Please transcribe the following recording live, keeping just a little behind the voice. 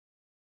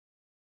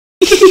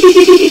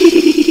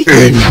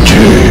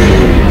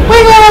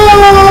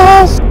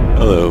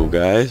Hello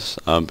guys,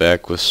 I'm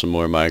back with some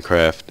more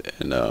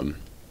Minecraft, and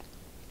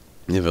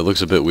if it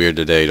looks a bit weird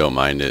today, don't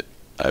mind it.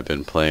 I've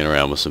been playing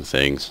around with some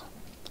things,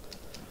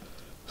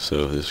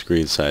 so the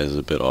screen size is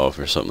a bit off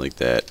or something like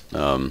that.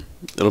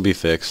 It'll be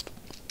fixed.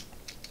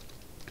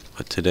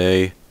 But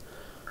today,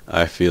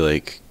 I feel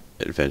like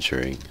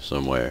adventuring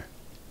somewhere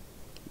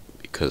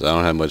because I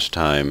don't have much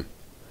time,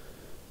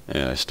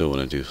 and I still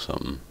want to do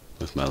something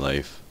with my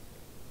life.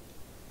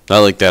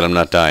 Not like that I'm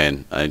not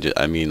dying.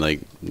 I mean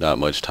like not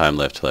much time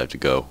left till I have to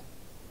go.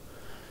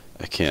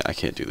 I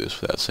can't do this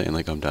without saying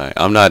like I'm dying.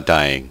 I'm not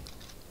dying.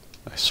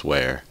 I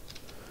swear.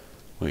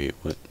 Wait,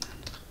 what?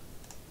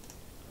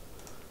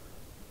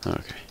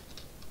 Okay.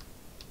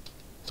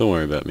 Don't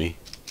worry about me.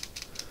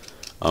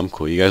 I'm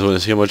cool. You guys want to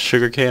see how much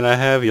sugarcane I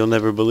have? You'll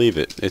never believe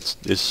it.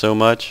 It's so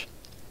much.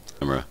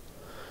 Camera.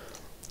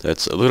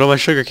 Look at all my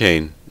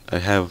sugarcane. I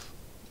have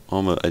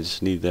almost. I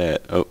just need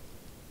that. Oh,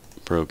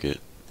 broke it.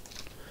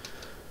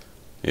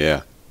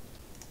 Yeah.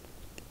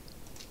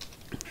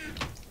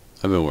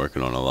 I've been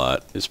working on a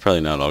lot. It's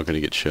probably not all going to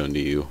get shown to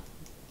you.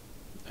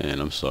 And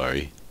I'm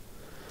sorry.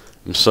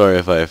 I'm sorry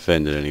if I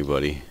offended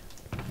anybody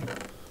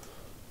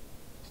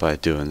by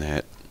doing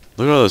that.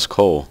 Look at all this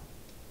coal.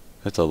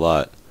 That's a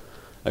lot.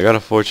 I got a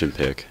fortune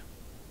pick.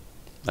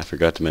 I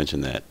forgot to mention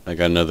that. I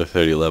got another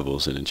 30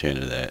 levels and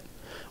enchanted that.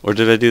 Or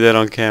did I do that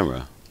on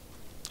camera?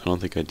 I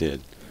don't think I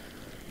did.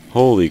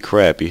 Holy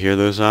crap, you hear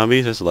those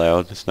zombies? That's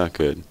loud. It's not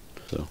good.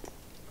 So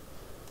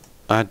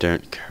I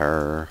don't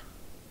care.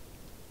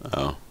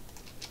 Oh.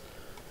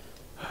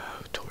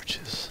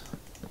 Torches.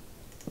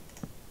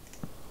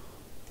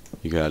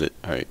 You got it.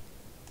 Alright.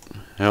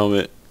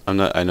 Helmet.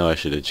 I know I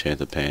should enchant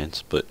the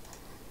pants, but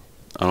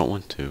I don't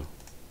want to.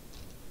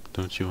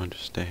 Don't you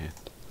understand?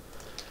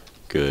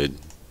 Good.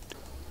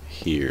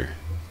 Here.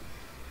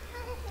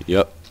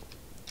 Yup.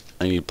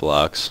 I need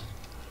blocks.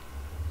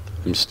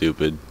 I'm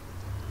stupid.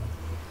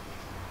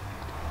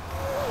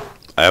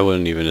 I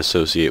wouldn't even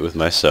associate with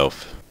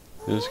myself.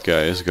 This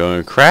guy is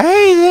going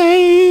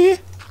crazy!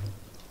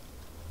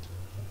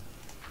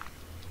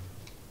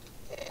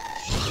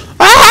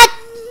 Ah!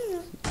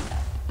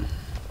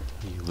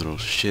 You little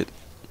shit.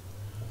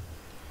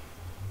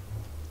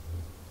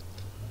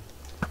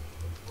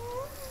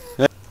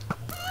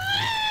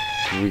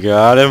 We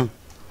got him.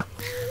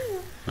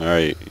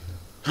 Alright.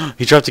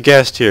 He dropped a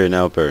gas tier and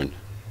now it burned.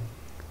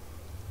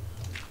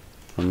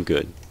 I'm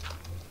good.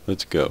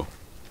 Let's go.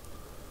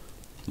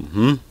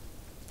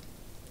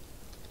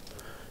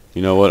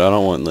 You know what? I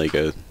don't want like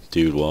a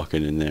dude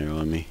walking in there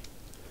on me.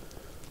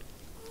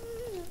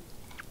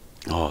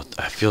 Oh,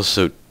 I feel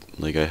so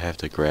like I have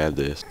to grab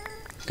this.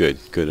 Good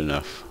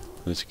enough.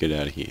 Let's get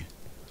out of here.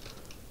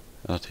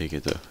 I'll take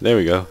it though. There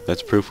we go.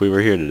 That's proof we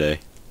were here today.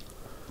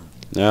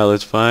 Now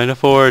let's find a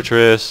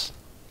fortress.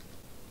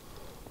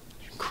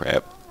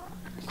 Crap.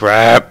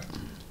 Man,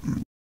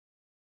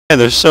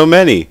 there's so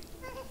many.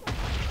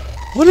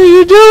 What are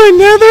you doing,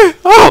 Nether?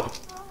 Oh!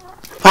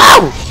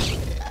 Ow!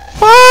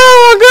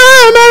 Oh my god,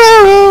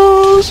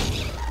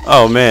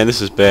 oh man,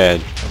 this is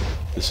bad.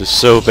 This is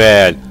so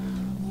bad.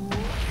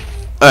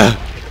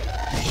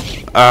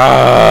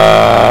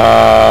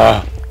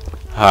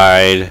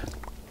 Hide.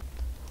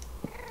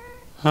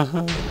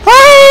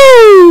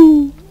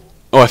 Oh,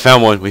 I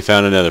found one. We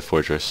found another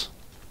fortress.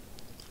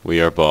 We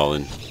are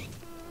balling.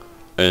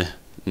 Oh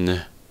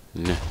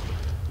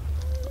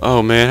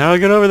man, how do I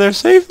get over there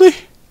safely?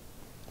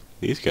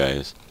 These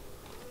guys,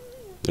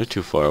 they're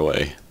too far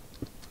away.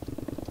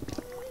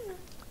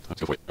 Let's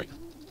go for it. Right.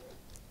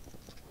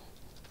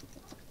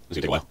 This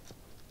is gonna take a while.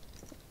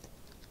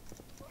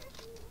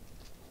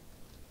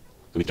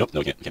 Can we jump? No,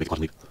 we can't. We can't make the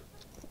quantum leap.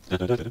 Oh,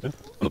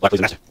 the black plays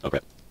a master. Oh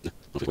crap. I don't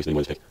think we waste any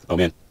more of this pick. Oh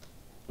man.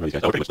 What are these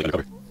guys? Oh, we're pretty much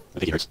undercover. I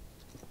think he hurts.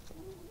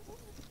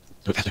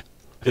 Do it faster.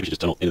 I think we should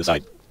just tunnel into the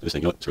side of this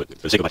thing. You know what? Screw it.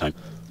 For the sake of my time.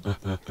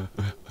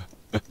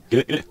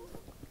 Get it.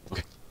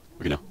 Okay.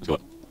 We're good now. Let's go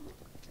up.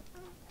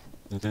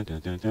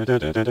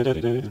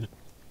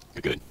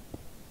 Good.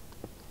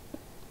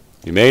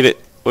 You made it.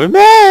 We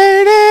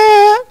made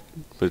it!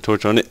 Put a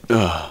torch on it.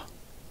 Ugh.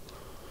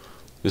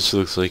 This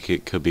looks like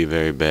it could be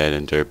very bad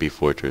and derpy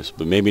fortress,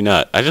 but maybe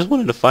not. I just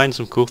wanted to find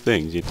some cool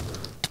things.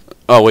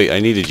 Oh wait, I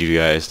needed you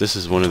guys. This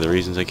is one of the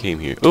reasons I came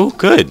here. Oh,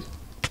 good.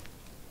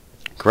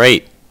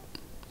 Great.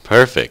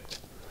 Perfect.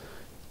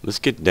 Let's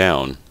get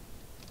down.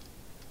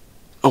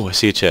 Oh, I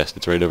see a chest.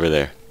 It's right over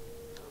there.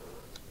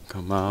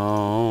 Come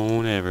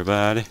on,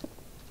 everybody.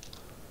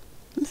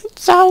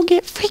 Let's all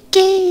get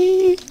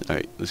freaky.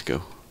 Alright, let's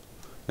go.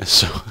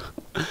 So,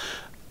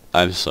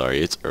 I'm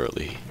sorry, it's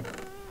early.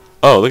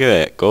 Oh, look at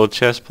that. Gold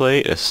chest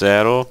plate, a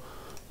saddle,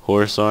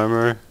 horse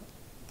armor,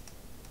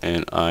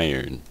 and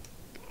iron.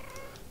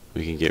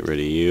 We can get rid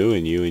of you,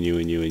 and you, and you,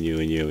 and you, and you,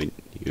 and you, and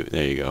you.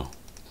 There you go.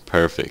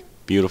 Perfect.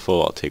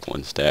 Beautiful. I'll take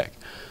one stack.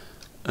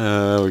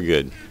 We're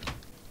good.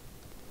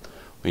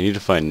 We need to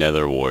find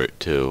nether wart,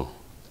 too.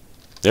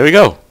 There we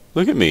go.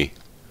 Look at me.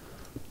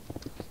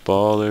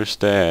 Baller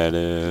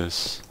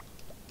status.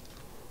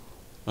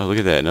 Oh, look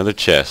at that. Another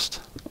chest.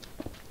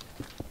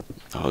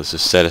 Oh, this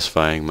is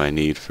satisfying my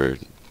need for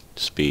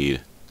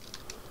speed.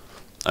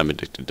 I'm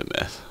addicted to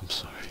meth. I'm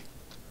sorry.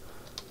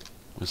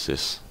 What's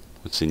this?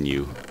 What's in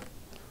you?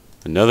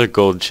 Another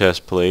gold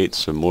chest plate,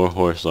 some more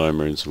horse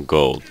armor, and some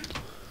gold.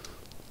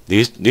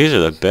 These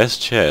are the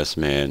best chests,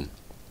 man.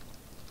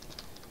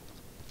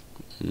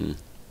 I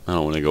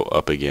don't want to go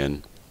up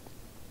again.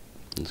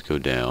 Let's go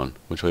down.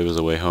 Which way was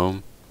the way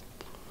home?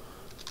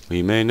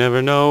 We may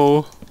never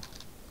know.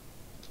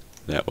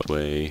 That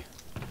way.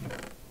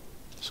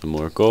 Some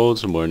more gold,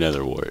 some more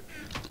nether wart.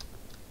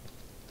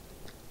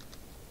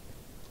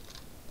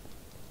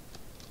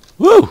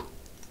 Woo!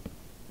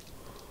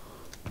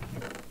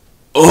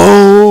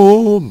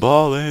 Oh,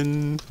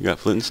 ballin'. You got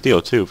flint and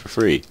steel too for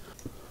free.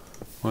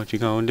 What you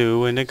gonna do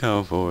when they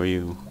come for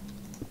you?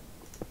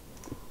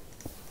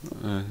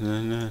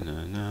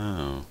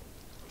 No.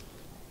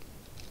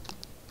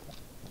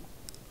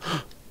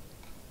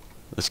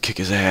 Let's kick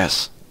his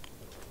ass.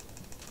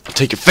 I'll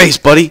take your face,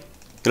 buddy.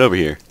 Get over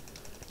here.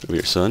 Get over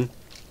here, son.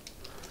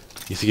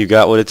 You think you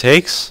got what it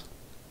takes?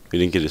 You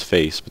didn't get his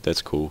face, but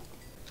that's cool.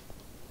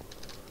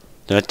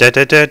 This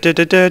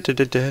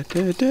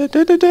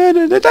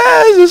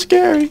is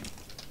scary.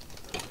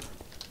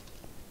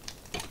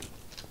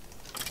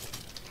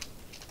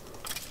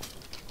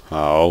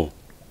 Oh.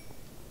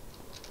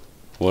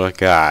 What a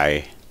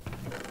guy.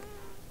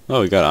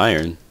 Oh, we got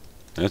iron.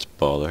 That's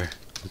baller.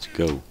 Let's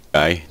go.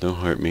 Guy, don't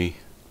hurt me.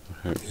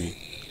 Don't hurt me.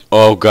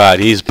 Oh god,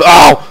 he's...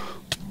 Oh!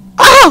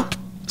 Oh!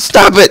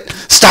 Stop it!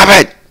 Stop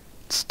it!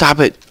 Stop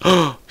it!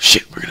 Oh,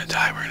 shit, we're gonna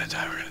die, we're gonna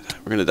die, we're gonna die.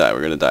 We're gonna die,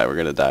 we're gonna die, we're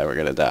gonna die, we're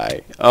gonna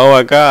die. Oh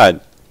my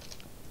god.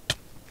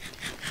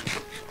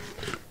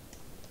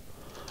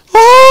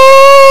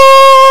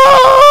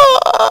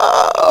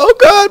 Oh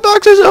god,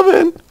 box yourself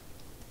in.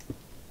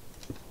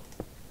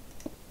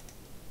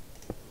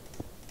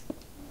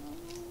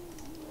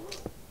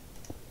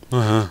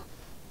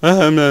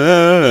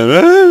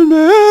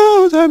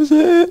 What time is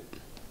it?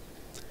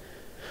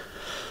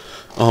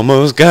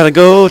 Almost gotta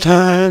go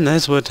time,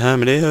 that's what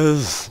time it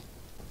is.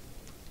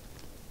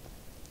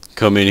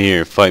 Come in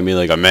here, fight me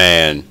like a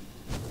man.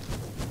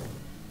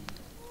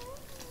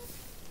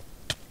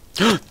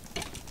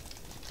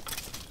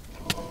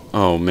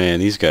 Oh man,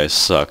 these guys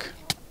suck.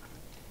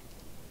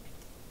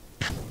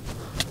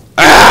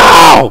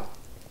 Ow!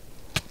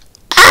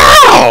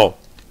 Ow!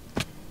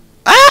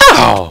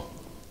 Ow!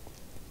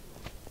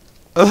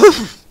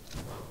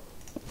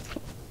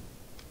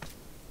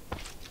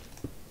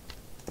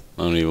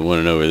 I don't even want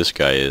to know where this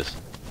guy is.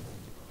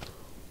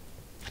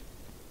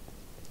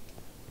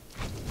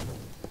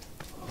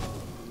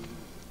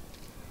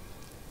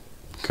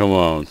 Come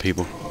on,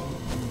 people.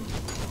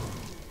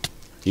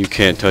 You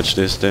can't touch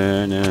this.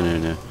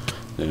 No.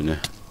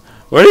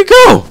 Where'd he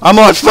go? I'm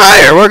on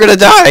fire. We're gonna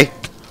die.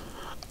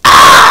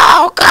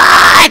 Oh,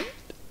 God.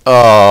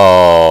 Oh.